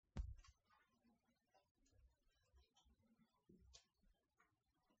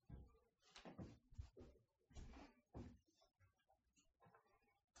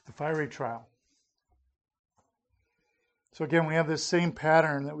the fiery trial. So again, we have this same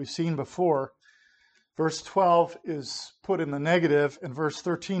pattern that we've seen before. Verse 12 is put in the negative, and verse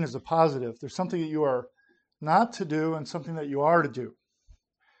 13 is the positive. There's something that you are not to do and something that you are to do.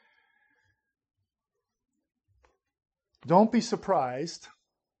 Don't be surprised,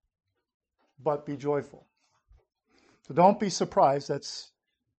 but be joyful. So don't be surprised, that's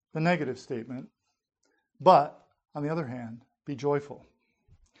the negative statement. But, on the other hand, be joyful.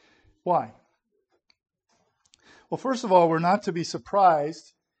 Why? Well, first of all, we're not to be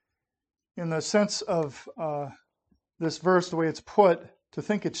surprised in the sense of this verse, the way it's put, to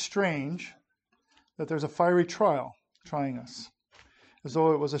think it's strange that there's a fiery trial trying us, as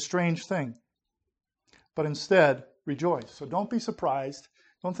though it was a strange thing. But instead, rejoice. So don't be surprised.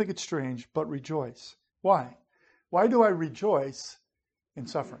 Don't think it's strange, but rejoice. Why? Why do I rejoice in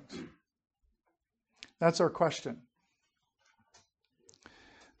sufferings? That's our question.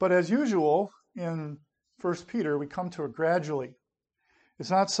 But as usual, in 1 Peter, we come to it gradually.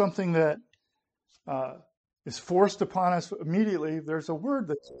 It's not something that is forced upon us immediately. There's a word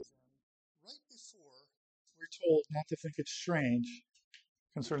that says right before we're told not to think it's strange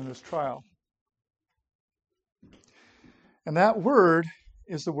concerning this trial. And that word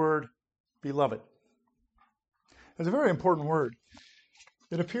is the word beloved. It's a very important word.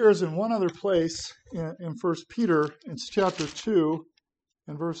 It appears in one other place in 1 Peter. It's chapter 2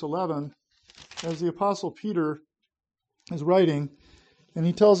 and verse 11. As the Apostle Peter is writing, and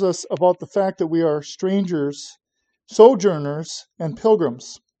he tells us about the fact that we are strangers, sojourners, and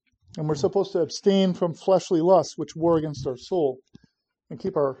pilgrims. And we're supposed to abstain from fleshly lusts which war against our soul and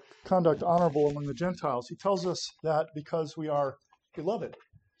keep our conduct honorable among the Gentiles. He tells us that because we are beloved,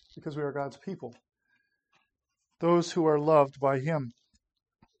 because we are God's people, those who are loved by him.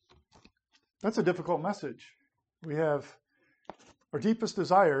 That's a difficult message. We have our deepest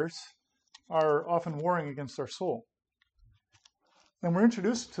desires are often warring against our soul. And we're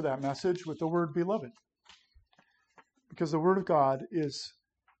introduced to that message with the word beloved, because the Word of God is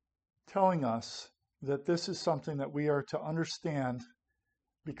telling us that this is something that we are to understand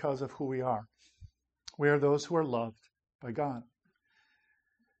because of who we are. We are those who are loved by God.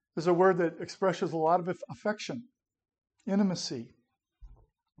 There's a word that expresses a lot of affection, intimacy.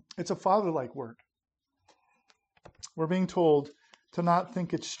 It's a father-like word. We're being told to not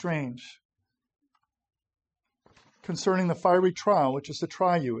think it's strange concerning the fiery trial, which is to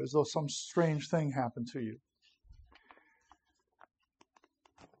try you as though some strange thing happened to you.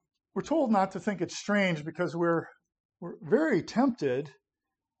 We're told not to think it's strange because we're very tempted,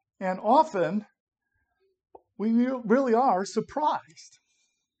 and often we really are surprised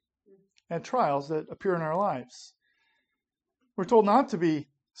at trials that appear in our lives. We're told not to be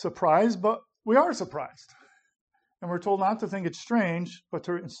surprised, but we are surprised. And we're told not to think it's strange, but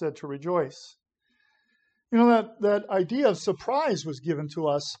instead to rejoice. You know, that idea of surprise was given to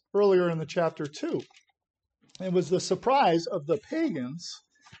us earlier in the chapter 2. It was the surprise of the pagans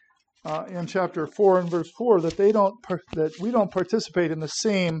in chapter 4 and verse 4 that we don't participate in the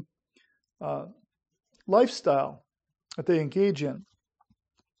same lifestyle that they engage in.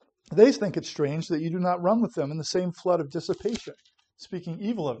 They think it's strange that you do not run with them in the same flood of dissipation, speaking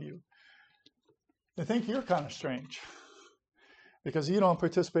evil of you. They think you're kind of strange because you don't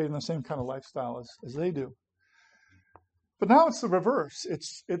participate in the same kind of lifestyle as they do. But now it's the reverse.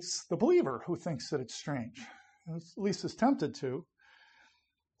 It's the believer who thinks that it's strange, at least is tempted to.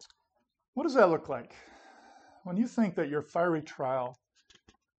 What does that look like when you think that your fiery trial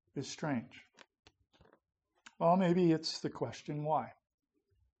is strange? Well, maybe it's the question, why?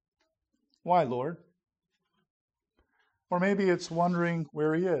 Why, Lord? Or maybe it's wondering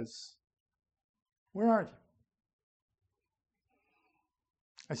where he is. Where are you?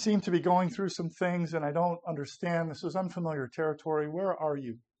 I seem to be going through some things and I don't understand. This is unfamiliar territory. Where are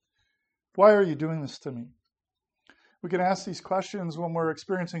you? Why are you doing this to me? We can ask these questions when we're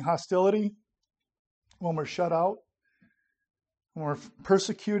experiencing hostility, when we're shut out, when we're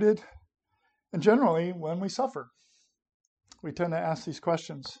persecuted, and generally when we suffer. We tend to ask these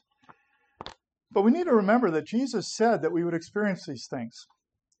questions. But we need to remember that Jesus said that we would experience these things.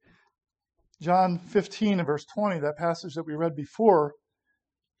 John 15 and verse 20, that passage that we read before,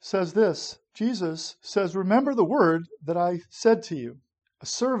 says this. Jesus says, "Remember the word that I said to you. A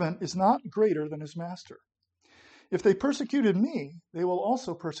servant is not greater than his master. If they persecuted me, they will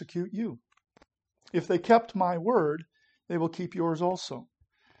also persecute you. If they kept my word, they will keep yours also."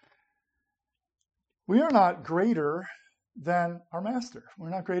 We are not greater than our master. We're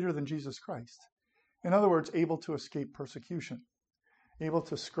not greater than Jesus Christ. In other words, able to escape persecution, able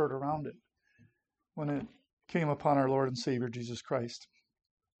to skirt around it when it came upon our Lord and Savior Jesus Christ.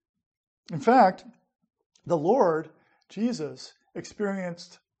 In fact, the Lord Jesus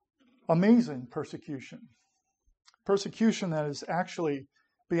experienced amazing persecution. Persecution that is actually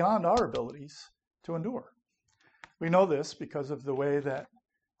beyond our abilities to endure. We know this because of the way that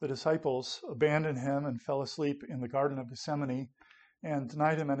the disciples abandoned him and fell asleep in the Garden of Gethsemane and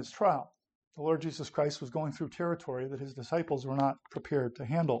denied him at his trial. The Lord Jesus Christ was going through territory that his disciples were not prepared to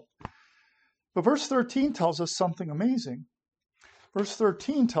handle. But verse 13 tells us something amazing. Verse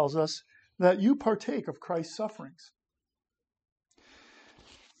 13 tells us that you partake of Christ's sufferings.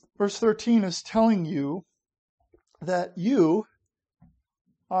 Verse 13 is telling you that you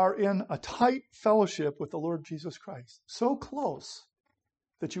are in a tight fellowship with the Lord Jesus Christ, so close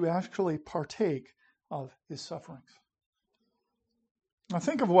that you actually partake of his sufferings. Now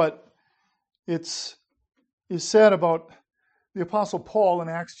think of what is said about the Apostle Paul in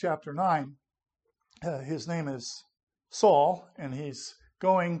Acts chapter 9. His name is Saul, and he's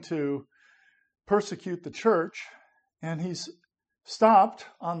going to persecute the church, and he's stopped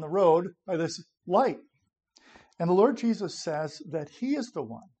on the road by this light. And the Lord Jesus says that he is the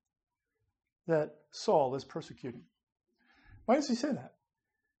one that Saul is persecuting. Why does he say that?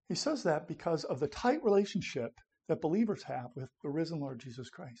 He says that because of the tight relationship that believers have with the risen Lord Jesus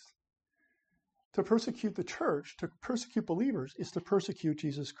Christ. To persecute the church, to persecute believers, is to persecute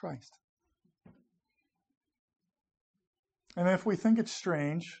Jesus Christ. And if we think it's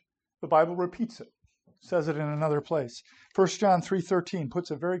strange, the Bible repeats it, says it in another place. 1 John 3:13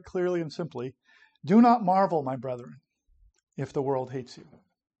 puts it very clearly and simply, "Do not marvel, my brethren, if the world hates you."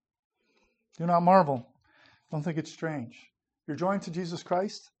 Do not marvel. Don't think it's strange. You're joined to Jesus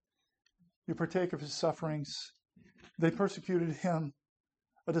Christ. You partake of his sufferings. They persecuted him.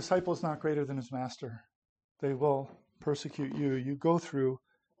 A disciple is not greater than his master. They will persecute you. You go through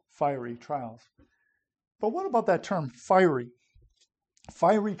fiery trials. But what about that term, fiery?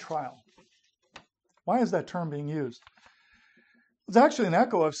 Fiery trial. Why is that term being used? It's actually an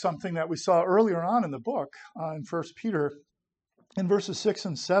echo of something that we saw earlier on in the book, in 1 Peter, in verses 6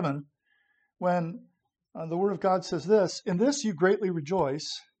 and 7, when the Word of God says this, "In this you greatly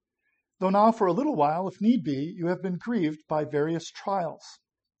rejoice, though now for a little while, if need be, you have been grieved by various trials,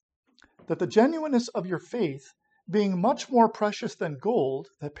 that the genuineness of your faith, being much more precious than gold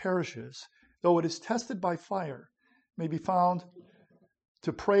that perishes, though it is tested by fire, may be found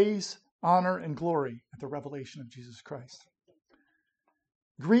to praise, honor, and glory at the revelation of Jesus Christ."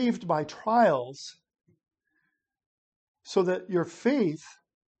 Grieved by trials so that your faith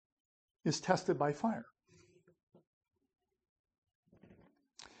is tested by fire.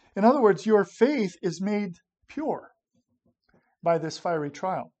 In other words, your faith is made pure by this fiery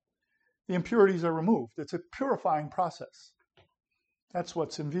trial. The impurities are removed. It's a purifying process. That's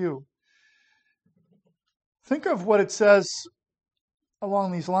what's in view. Think of what it says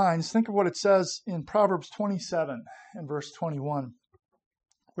along these lines. Think of what it says in Proverbs 27 and verse 21,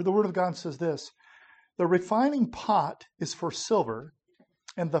 where the Word of God says this, "The refining pot is for silver,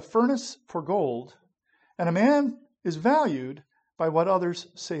 and the furnace for gold, and a man is valued by what others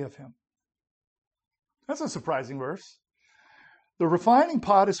say of him." That's a surprising verse. The refining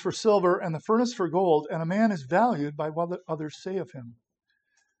pot is for silver, and the furnace for gold, and a man is valued by what others say of him.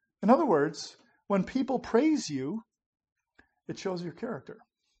 In other words, when people praise you, it shows your character.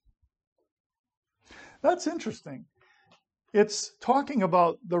 That's interesting. It's talking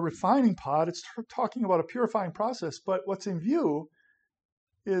about the refining pot, it's talking about a purifying process, but what's in view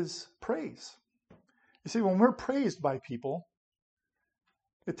is praise. You see, when we're praised by people,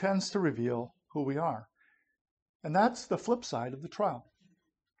 it tends to reveal who we are. And that's the flip side of the trial.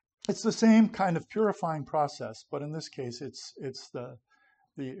 It's the same kind of purifying process, but in this case, it's the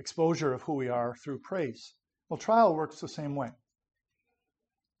exposure of who we are through praise. Well, trial works the same way.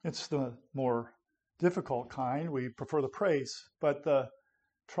 It's the more difficult kind. We prefer the praise, but the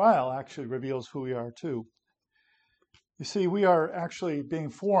trial actually reveals who we are too. You see, we are actually being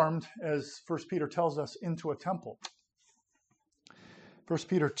formed, as 1 Peter tells us, into a temple. 1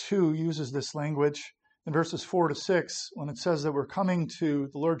 Peter 2 uses this language in verses 4 to 6 when it says that we're coming to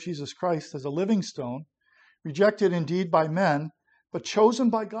the Lord Jesus Christ as a living stone, rejected indeed by men, but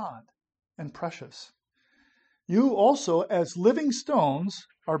chosen by God and precious. You also, as living stones,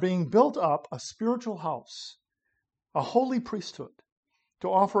 are being built up a spiritual house, a holy priesthood,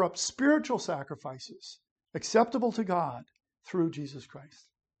 to offer up spiritual sacrifices acceptable to God through Jesus Christ.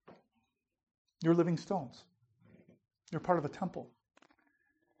 You're living stones. You're part of a temple.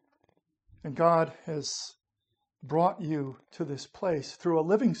 And God has brought you to this place through a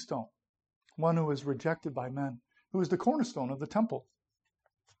living stone, one who is rejected by men, who is the cornerstone of the temple.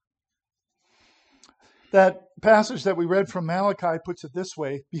 That passage that we read from Malachi puts it this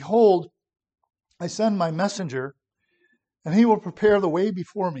way, "Behold, I send my messenger, and he will prepare the way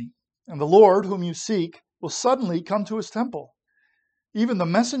before me. And the Lord, whom you seek, will suddenly come to his temple. Even the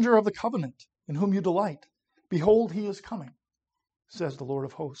messenger of the covenant, in whom you delight. Behold, he is coming, says the Lord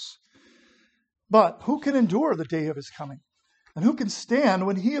of hosts. But who can endure the day of his coming? And who can stand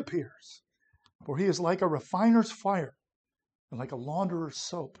when he appears? For he is like a refiner's fire and like a launderer's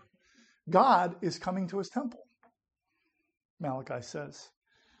soap. God is coming to his temple, Malachi says.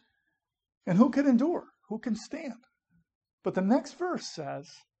 And who can endure? Who can stand? But the next verse says,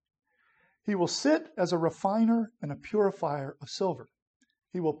 he will sit as a refiner and a purifier of silver.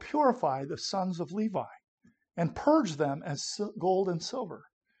 He will purify the sons of Levi and purge them as gold and silver,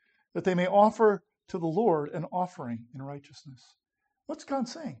 that they may offer to the Lord an offering in righteousness. What's God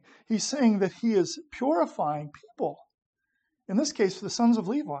saying? He's saying that he is purifying people. In this case, the sons of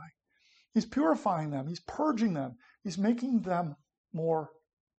Levi. He's purifying them. He's purging them. He's making them more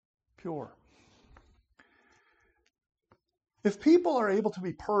pure. If people are able to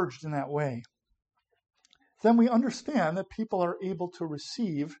be purged in that way, then we understand that people are able to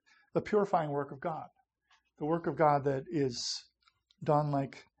receive the purifying work of God, the work of God that is done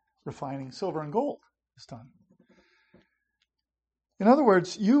like refining silver and gold is done. In other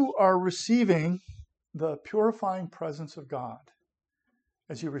words, you are receiving the purifying presence of God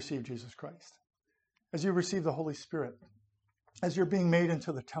as you receive Jesus Christ, as you receive the Holy Spirit, as you're being made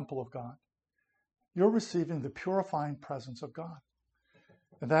into the temple of God. You're receiving the purifying presence of God.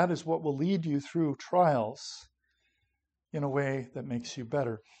 And that is what will lead you through trials in a way that makes you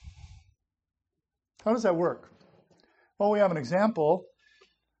better. How does that work? Well, we have an example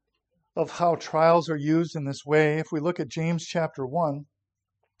of how trials are used in this way if we look at James chapter 1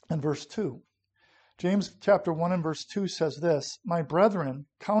 and verse 2. James chapter 1 and verse 2 says this, "My brethren,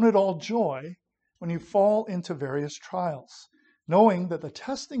 count it all joy when you fall into various trials, knowing that the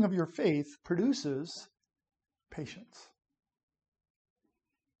testing of your faith produces patience."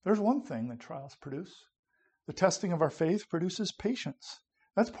 There's one thing that trials produce. The testing of our faith produces patience.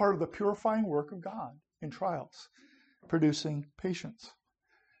 That's part of the purifying work of God in trials, producing patience.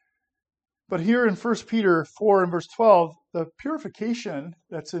 But here in 1 Peter 4 and verse 12, the purification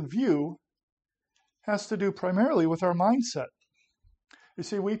that's in view has to do primarily with our mindset. You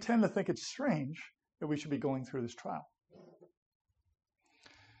see, we tend to think it's strange that we should be going through this trial.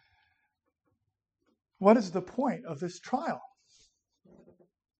 What is the point of this trial?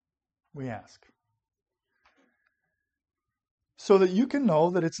 We ask. So that you can know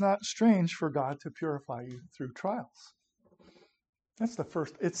that it's not strange for God to purify you through trials. That's the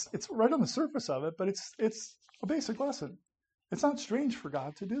first. It's right on the surface of it, but it's a basic lesson. It's not strange for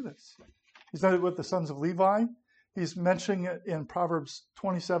God to do this. He's done it with the sons of Levi. He's mentioning it in Proverbs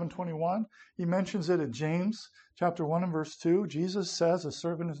 27:21. He mentions it in James chapter 1 and verse 2. Jesus says, "A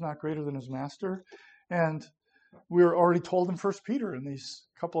servant is not greater than his master." And we're already told in 1 Peter in these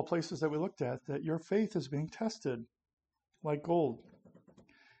couple of places that we looked at that your faith is being tested like gold.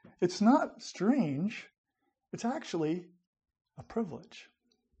 It's not strange. It's actually a privilege.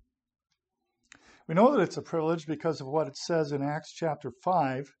 We know that it's a privilege because of what it says in Acts chapter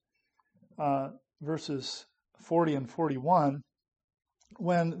 5, verses 40 and 41,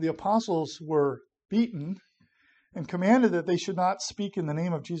 when the apostles were beaten and commanded that they should not speak in the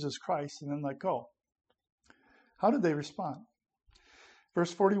name of Jesus Christ and then let go. How did they respond?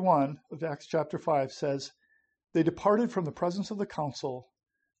 Verse 41 of Acts chapter 5 says, "They departed from the presence of the council,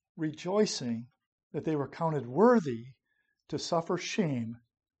 rejoicing that they were counted worthy to suffer shame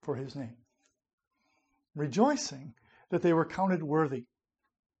for his name." Rejoicing that they were counted worthy.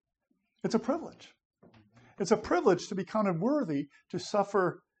 It's a privilege. It's a privilege to be counted worthy to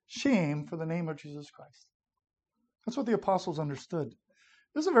suffer shame for the name of Jesus Christ. That's what the apostles understood.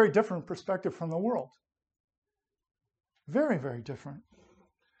 This is a very different perspective from the world. Very, very different.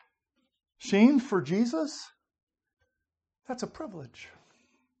 Shame for Jesus, that's a privilege.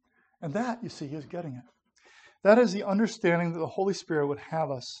 And that, you see, is getting it. That is the understanding that the Holy Spirit would have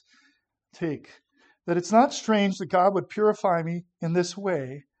us take. That it's not strange that God would purify me in this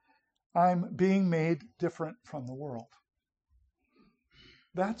way. I'm being made different from the world.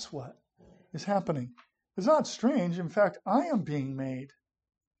 That's what is happening. It's not strange. In fact, I am being made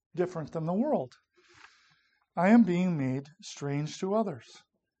different than the world. I am being made strange to others.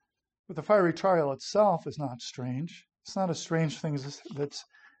 But the fiery trial itself is not strange. It's not a strange thing that's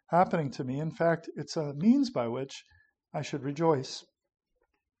happening to me. In fact, it's a means by which I should rejoice.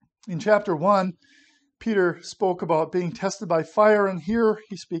 In chapter 1, Peter spoke about being tested by fire, and here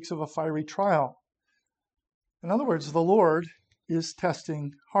he speaks of a fiery trial. In other words, the Lord is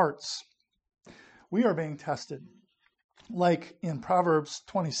testing hearts. We are being tested. Like in Proverbs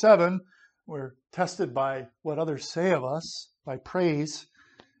 27, We're tested by what others say of us, by praise,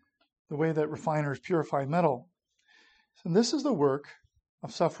 the way that refiners purify metal. And this is the work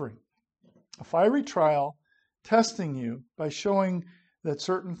of suffering. A fiery trial testing you by showing that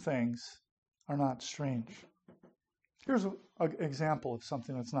certain things are not strange. Here's an example of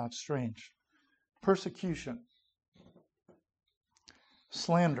something that's not strange. Persecution,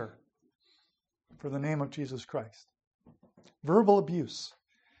 slander for the name of Jesus Christ, verbal abuse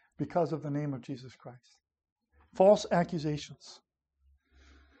because of the name of Jesus Christ, false accusations.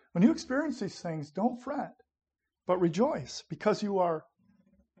 When you experience these things, don't fret, but rejoice because you are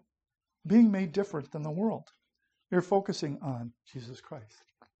being made different than the world. You're focusing on Jesus Christ.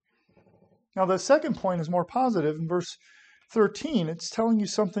 Now, the second point is more positive. In verse 13, it's telling you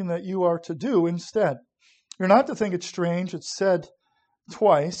something that you are to do instead. You're not to think it's strange. It's said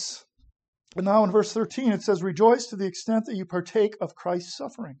twice. And now in verse 13, it says, rejoice to the extent that you partake of Christ's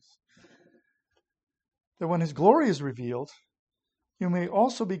sufferings, that when his glory is revealed, you may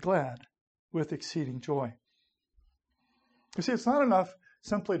also be glad with exceeding joy. You see, it's not enough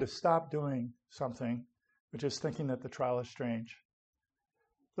simply to stop doing something, which is thinking that the trial is strange.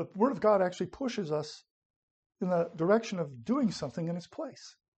 The Word of God actually pushes us in the direction of doing something in its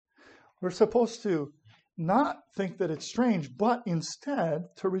place. We're supposed to not think that it's strange, but instead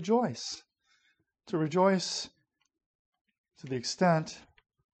to rejoice. To rejoice to the extent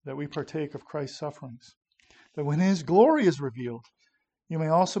that we partake of Christ's sufferings. That when his glory is revealed, you may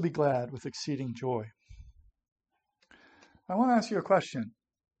also be glad with exceeding joy. I want to ask you a question.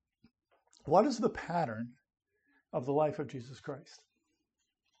 What is the pattern of the life of Jesus Christ?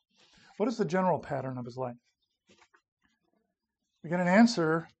 What is the general pattern of his life? We get an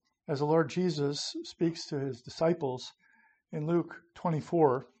answer as the Lord Jesus speaks to his disciples in Luke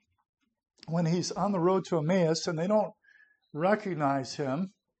 24, when he's on the road to Emmaus and they don't recognize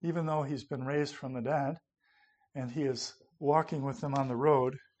him, even though he's been raised from the dead, and he is walking with them on the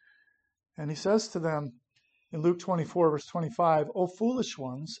road. And he says to them in Luke 24, verse 25, O foolish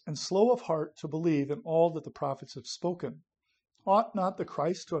ones, and slow of heart to believe in all that the prophets have spoken. Ought not the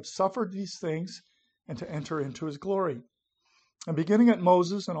Christ to have suffered these things and to enter into his glory? And beginning at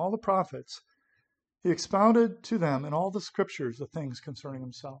Moses and all the prophets, he expounded to them in all the scriptures the things concerning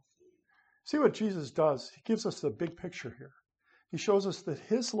himself. See what Jesus does? He gives us the big picture here. He shows us that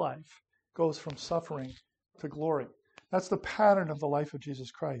his life goes from suffering to glory. That's the pattern of the life of Jesus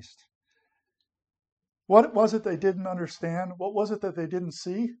Christ. What was it they didn't understand? What was it that they didn't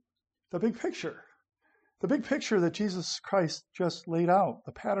see? The big picture. The big picture that Jesus Christ just laid out,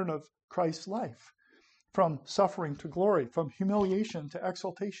 the pattern of Christ's life, from suffering to glory, from humiliation to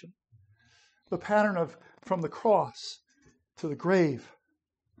exaltation. The pattern of from the cross to the grave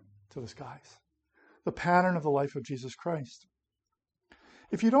to the skies. The pattern of the life of Jesus Christ.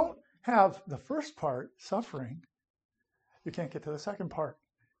 If you don't have the first part, suffering, you can't get to the second part.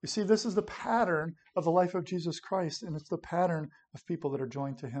 You see, this is the pattern of the life of Jesus Christ, and it's the pattern of people that are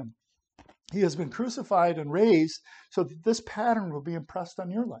joined to him. He has been crucified and raised so that this pattern will be impressed on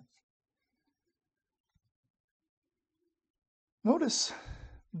your life. Notice,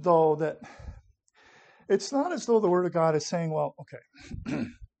 though, that it's not as though the Word of God is saying, well, okay,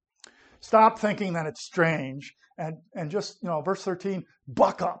 stop thinking that it's strange and just, verse 13,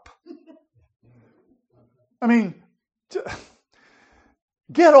 buck up. I mean,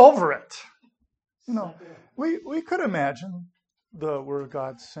 get over it. We could imagine the Word of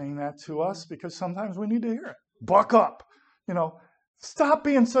God saying that to us because sometimes we need to hear it. Buck up. Stop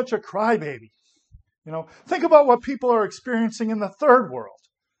being such a crybaby. Think about what people are experiencing in the third world.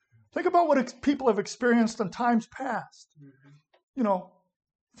 Think about what people have experienced in times past.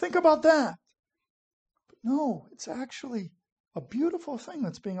 Think about that. But no, it's actually a beautiful thing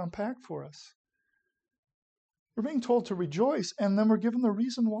that's being unpacked for us. We're being told to rejoice, and then we're given the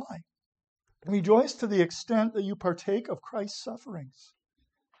reason why. Rejoice to the extent that you partake of Christ's sufferings,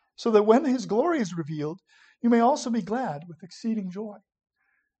 so that when his glory is revealed, you may also be glad with exceeding joy.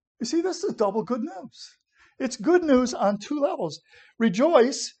 You see, this is double good news. It's good news on two levels.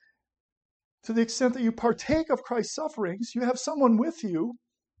 Rejoice to the extent that you partake of Christ's sufferings. You have someone with you.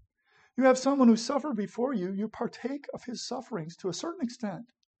 You have someone who suffered before you. You partake of his sufferings to a certain extent.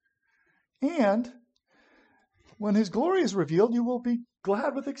 And when his glory is revealed, you will be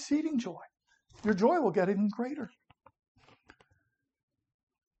glad with exceeding joy. Your joy will get even greater.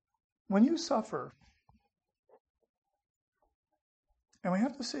 When you suffer, and we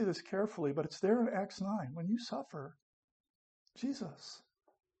have to say this carefully, but it's there in Acts 9. When you suffer, Jesus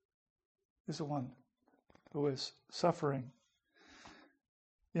is the one who is suffering.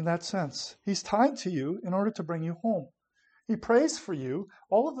 In that sense, he's tied to you in order to bring you home. He prays for you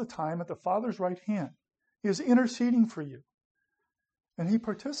all of the time at the Father's right hand. He is interceding for you. And he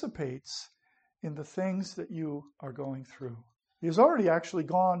participates in the things that you are going through. He has already actually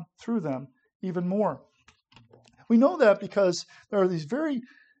gone through them even more. We know that because there are these very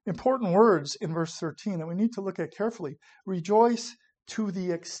important words in verse 13 that we need to look at carefully. Rejoice to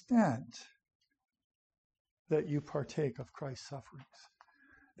the extent that you partake of Christ's sufferings.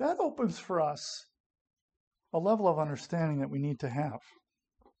 That opens for us a level of understanding that we need to have.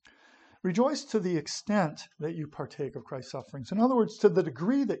 Rejoice to the extent that you partake of Christ's sufferings. In other words, to the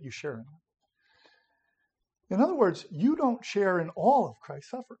degree that you share in them. In other words, you don't share in all of Christ's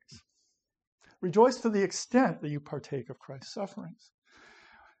sufferings. Rejoice to the extent that you partake of Christ's sufferings.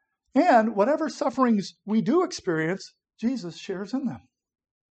 And whatever sufferings we do experience, Jesus shares in them.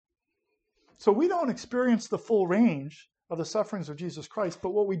 So we don't experience the full range of the sufferings of Jesus Christ,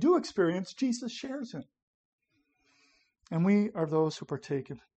 but what we do experience, Jesus shares in. And we are those who partake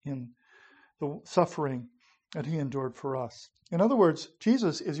in the suffering that he endured for us. In other words,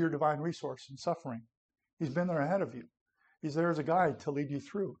 Jesus is your divine resource in suffering. He's been there ahead of you. He's there as a guide to lead you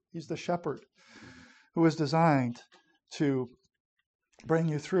through. He's the shepherd who is designed to bring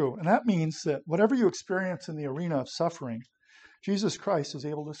you through. And that means that whatever you experience in the arena of suffering, Jesus Christ is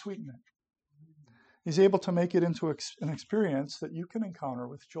able to sweeten it. He's able to make it into an experience that you can encounter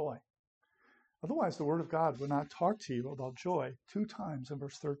with joy. Otherwise, the Word of God would not talk to you about joy 2 times in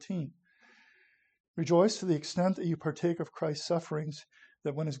verse 13. Rejoice to the extent that you partake of Christ's sufferings,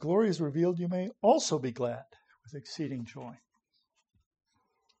 that when his glory is revealed, you may also be glad with exceeding joy.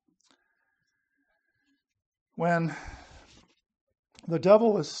 When the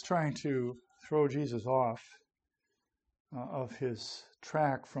devil was trying to throw Jesus off of his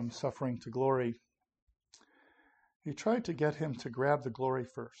track from suffering to glory, he tried to get him to grab the glory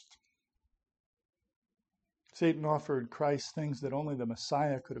first. Satan offered Christ things that only the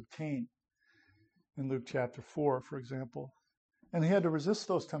Messiah could obtain. In Luke chapter 4, for example. And he had to resist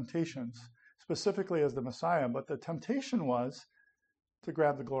those temptations, specifically as the Messiah. But the temptation was to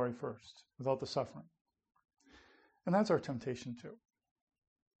grab the glory first, without the suffering. And that's our temptation too.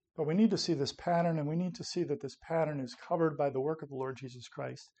 But we need to see this pattern, and we need to see that this pattern is covered by the work of the Lord Jesus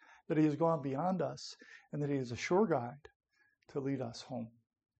Christ, that he has gone beyond us, and that he is a sure guide to lead us home.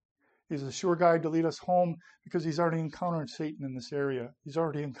 He's a sure guide to lead us home because he's already encountered Satan in this area. He's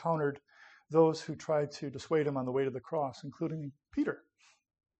already encountered those who tried to dissuade him on the way to the cross, including Peter,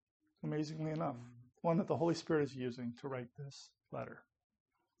 amazingly enough, one that the Holy Spirit is using to write this letter.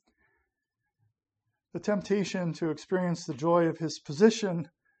 The temptation to experience the joy of his position,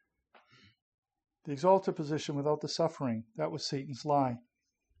 the exalted position without the suffering, that was Satan's lie.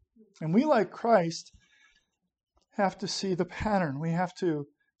 And we, like Christ, have to see the pattern. We have to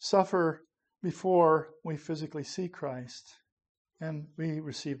suffer before we physically see Christ, and we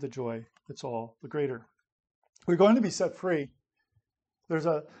receive the joy that's all the greater. We're going to be set free. There's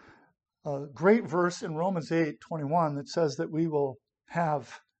a great verse in Romans 8:21 that says that we will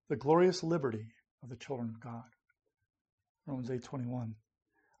have the glorious liberty of the children of God. Romans 8:21.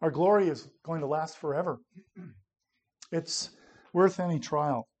 Our glory is going to last forever. It's worth any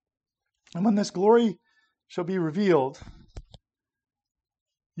trial. And when this glory shall be revealed,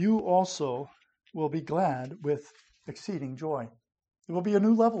 you also will be glad with exceeding joy. It will be a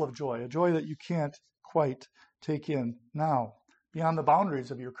new level of joy, a joy that you can't quite take in now, beyond the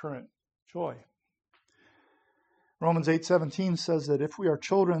boundaries of your current joy. Romans 8:17 says that if we are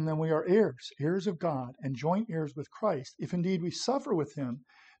children, then we are heirs, heirs of God, and joint heirs with Christ, if indeed we suffer with him,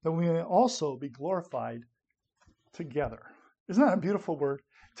 then we may also be glorified together. Isn't that a beautiful word?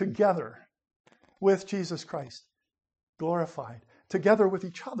 Together with Jesus Christ, glorified. Together with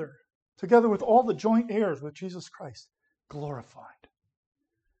each other, together with all the joint heirs with Jesus Christ, glorified.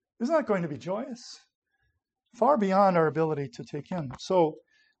 Isn't that going to be joyous? Far beyond our ability to take in. So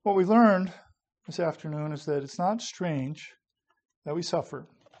what we learned this afternoon is that it's not strange that we suffer.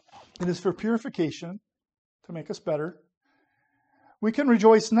 It is for purification, to make us better. We can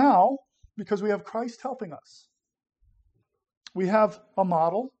rejoice now because we have Christ helping us. We have a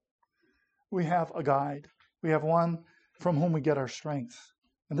model. We have a guide. We have one from whom we get our strength.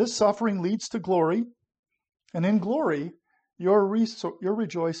 And this suffering leads to glory. And in glory, your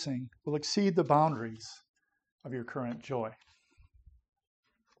rejoicing will exceed the boundaries of your current joy.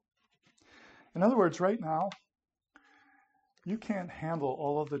 In other words, right now, you can't handle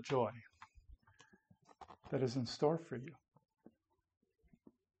all of the joy that is in store for you.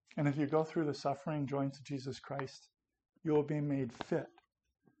 And if you go through the suffering joined to Jesus Christ, you will be made fit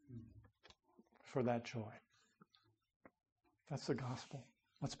for that joy. That's the gospel.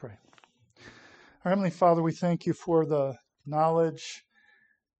 Let's pray. Our Heavenly Father, we thank you for the knowledge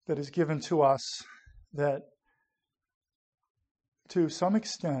that is given to us that to some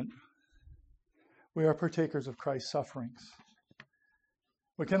extent we are partakers of Christ's sufferings.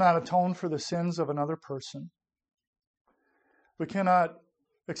 We cannot atone for the sins of another person. We cannot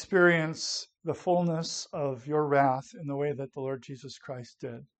experience the fullness of your wrath in the way that the Lord Jesus Christ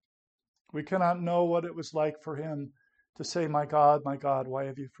did. We cannot know what it was like for him to say, my God, why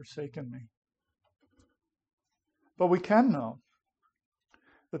have you forsaken me? But we can know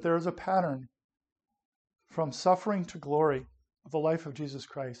that there is a pattern from suffering to glory of the life of Jesus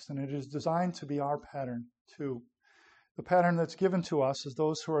Christ, and it is designed to be our pattern too. The pattern that's given to us is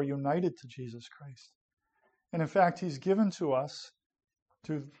those who are united to Jesus Christ. And in fact, he's given to us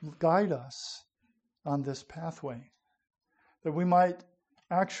to guide us on this pathway, that we might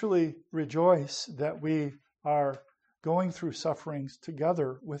actually rejoice that we are going through sufferings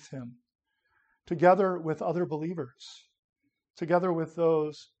together with him, together with other believers, together with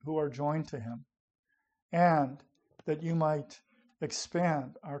those who are joined to him, and that you might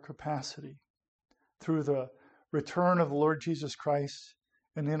expand our capacity through the return of the Lord Jesus Christ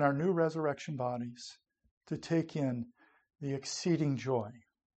and in our new resurrection bodies to take in the exceeding joy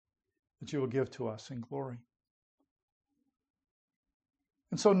that you will give to us in glory.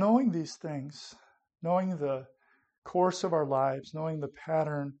 And so knowing these things, knowing the course of our lives, knowing the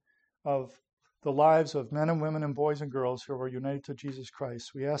pattern of the lives of men and women and boys and girls who are united to Jesus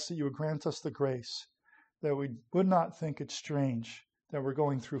Christ, we ask that you would grant us the grace that we would not think it strange that we're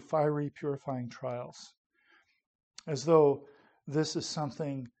going through fiery, purifying trials, as though this is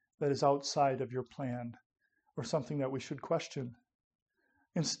something that is outside of your plan or something that we should question.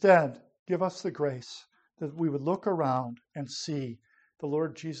 Instead, give us the grace that we would look around and see the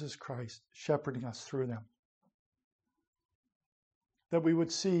Lord Jesus Christ shepherding us through them. That we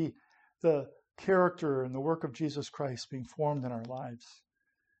would see the character and the work of Jesus Christ being formed in our lives.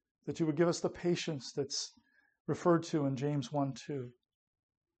 That you would give us the patience that's referred to in James 1:2.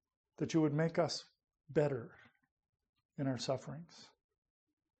 That you would make us better in our sufferings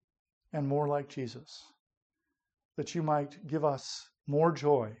and more like Jesus. That you might give us more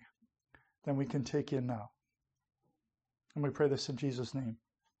joy than we can take in now. And we pray this in Jesus' name.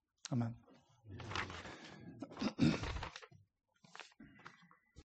 Amen.